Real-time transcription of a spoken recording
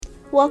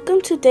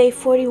Welcome to day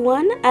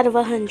 41 out of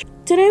 100.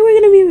 Today we're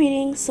going to be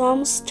reading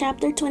Psalms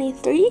chapter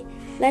 23.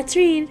 Let's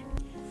read.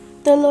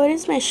 The Lord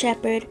is my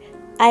shepherd.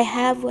 I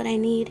have what I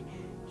need.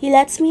 He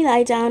lets me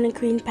lie down in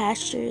green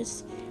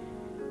pastures.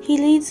 He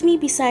leads me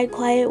beside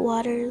quiet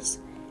waters.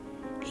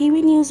 He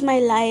renews my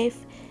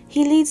life.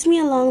 He leads me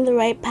along the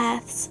right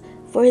paths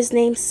for His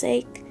name's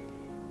sake.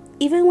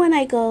 Even when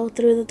I go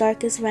through the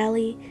darkest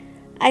valley,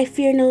 I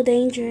fear no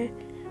danger,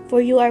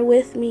 for You are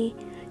with me.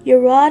 Your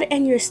rod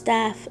and your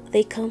staff,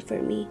 they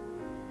comfort me.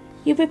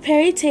 You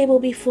prepare a table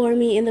before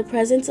me in the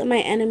presence of my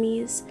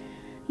enemies.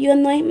 You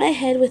anoint my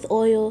head with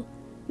oil.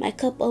 My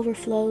cup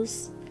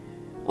overflows.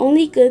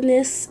 Only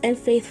goodness and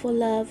faithful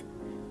love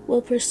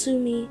will pursue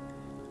me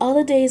all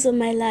the days of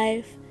my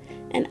life,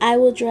 and I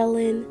will dwell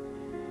in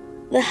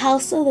the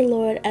house of the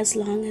Lord as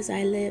long as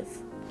I live.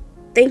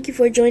 Thank you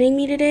for joining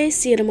me today.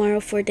 See you tomorrow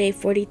for day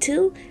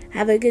 42.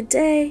 Have a good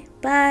day.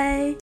 Bye.